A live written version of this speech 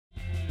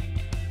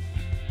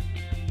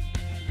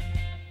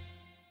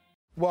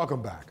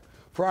Welcome back.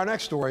 For our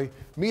next story,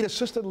 meet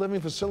assisted living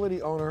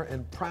facility owner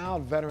and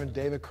proud veteran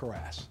David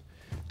Karasz.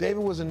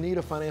 David was in need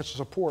of financial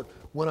support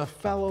when a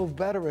fellow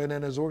veteran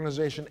and his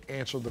organization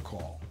answered the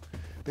call.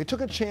 They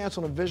took a chance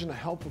on a vision to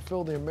help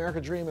fulfill the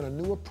American dream and a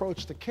new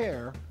approach to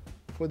care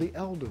for the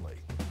elderly.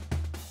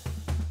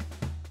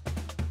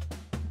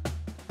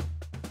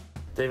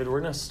 David,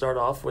 we're going to start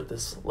off with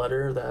this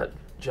letter that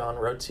John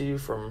wrote to you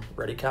from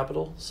Ready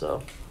Capital.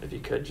 So if you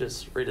could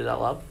just read it out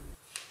loud.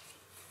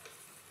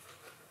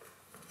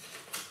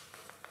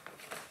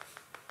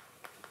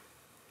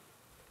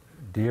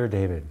 Dear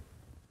David,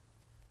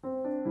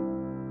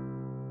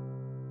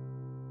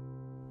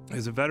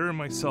 as a veteran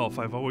myself,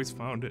 I've always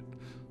found it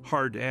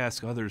hard to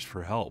ask others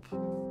for help.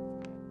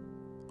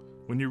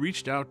 When you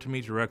reached out to me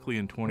directly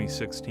in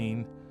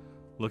 2016,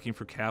 looking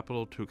for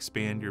capital to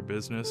expand your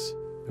business,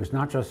 it was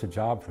not just a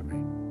job for me.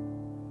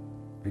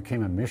 It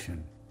became a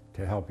mission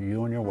to help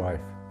you and your wife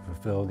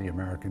fulfill the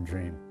American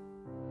dream.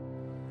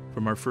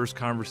 from our first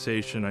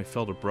conversation, I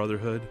felt a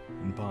brotherhood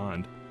and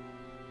bond.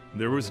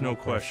 There was no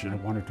question. I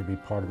wanted to be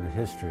part of the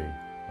history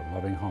of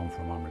loving home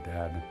for Mom and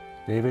Dad.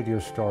 David,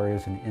 your story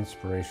is an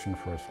inspiration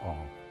for us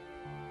all.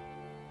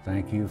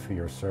 Thank you for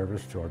your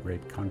service to our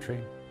great country.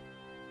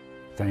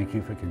 Thank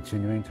you for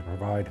continuing to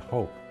provide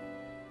hope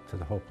to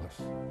the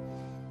hopeless.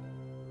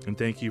 And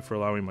thank you for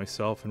allowing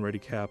myself and Ready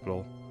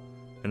Capital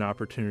an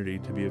opportunity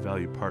to be a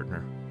valued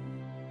partner.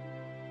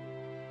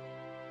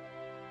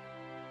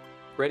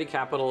 Ready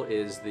Capital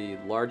is the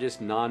largest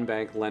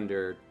non-bank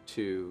lender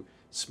to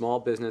small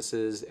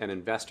businesses and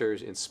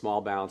investors in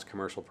small balance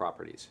commercial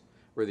properties.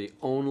 We're the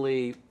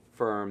only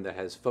firm that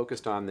has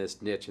focused on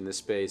this niche in this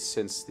space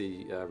since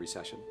the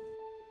recession.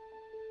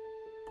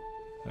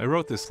 I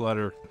wrote this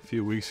letter a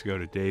few weeks ago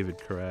to David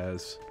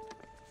Karasz.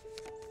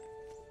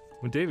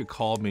 When David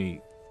called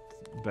me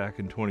back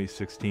in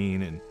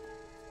 2016 and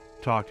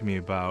talked to me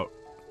about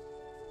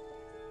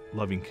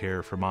loving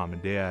care for Mom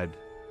and Dad,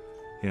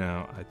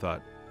 I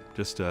thought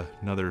just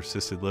another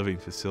assisted living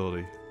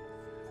facility.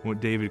 What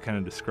David kind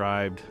of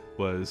described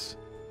was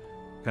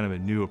kind of a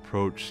new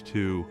approach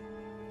to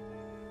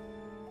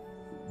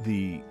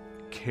the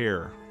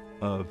care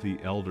of the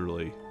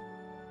elderly.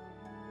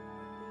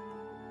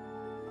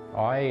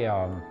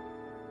 I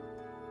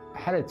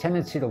had a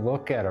tendency to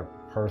look at a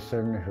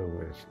person who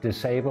is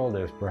disabled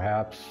as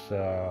perhaps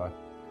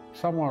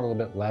someone a little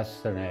bit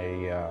less than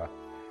a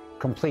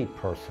complete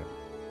person.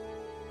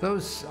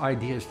 Those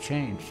ideas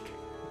changed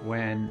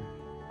when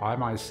I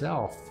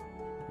myself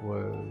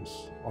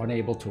was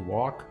unable to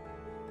walk.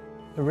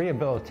 The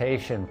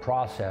rehabilitation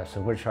process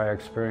in which I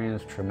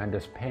experienced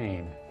tremendous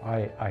pain,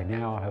 I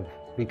now have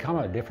become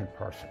a different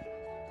person,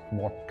 a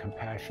more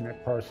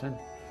compassionate person,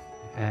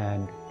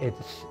 and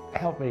it's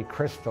helped me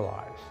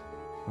crystallize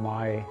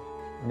my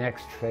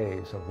next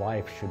phase of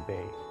life should be,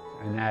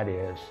 and that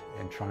is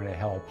in trying to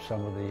help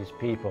some of these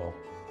people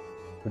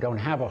who don't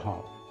have a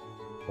home,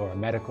 who are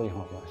medically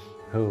homeless,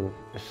 who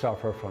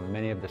suffer from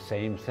many of the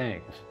same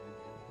things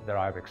that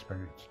I've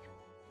experienced.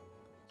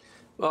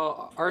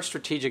 Well, our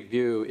strategic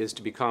view is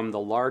to become the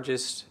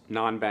largest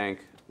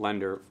non-bank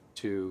lender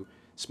to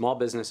small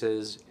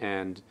businesses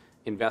and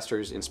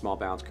investors in small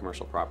balance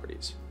commercial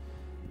properties.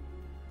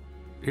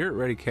 Here at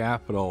Ready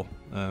Capital,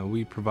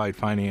 we provide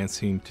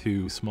financing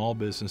to small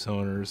business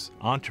owners,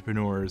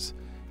 entrepreneurs,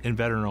 and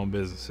veteran-owned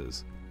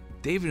businesses.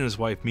 David and his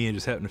wife, Mia,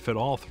 just happen to fit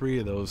all three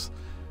of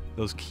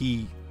those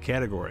key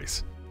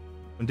categories.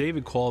 When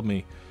David called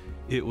me,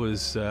 it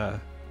was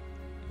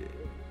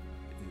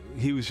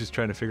he was just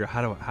trying to figure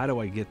out how do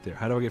I get there?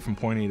 How do I get from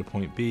point A to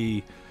point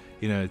B?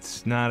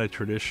 It's not a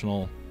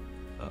traditional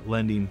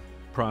lending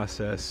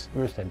process.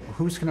 We said,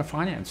 who's going to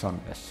finance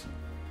on this?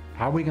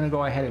 How are we going to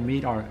go ahead and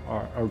meet our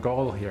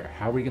goal here?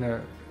 How are we going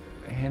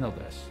to handle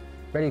this?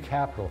 Ready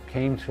Capital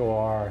came to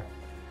our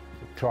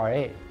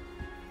aid.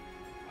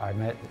 I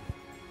met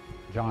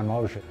John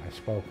Mosier. I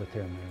spoke with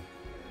him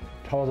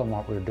and told him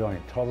what we were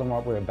doing, told him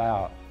what we were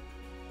about.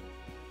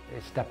 They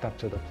stepped up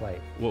to the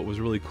plate. What was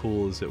really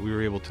cool is that we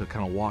were able to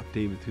kind of walk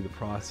David through the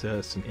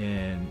process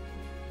and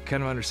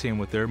kind of understand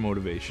what their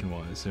motivation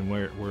was and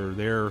where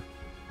their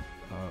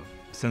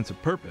sense of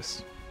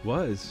purpose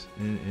was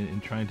in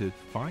trying to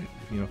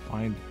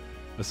find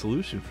a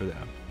solution for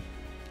them.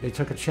 They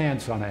took a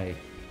chance on a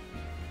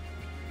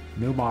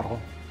new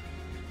model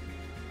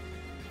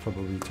for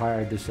a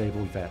retired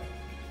disabled vet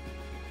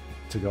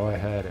to go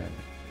ahead and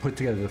put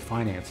together the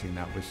financing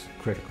that was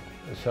critical.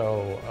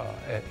 So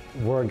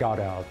word got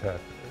out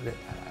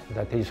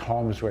that these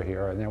homes were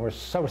here and they were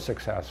so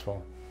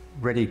successful.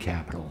 Ready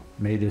Capital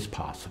made this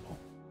possible.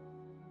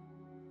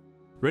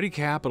 Ready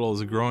Capital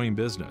is a growing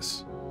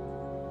business,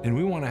 and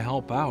we want to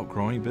help out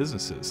growing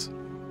businesses.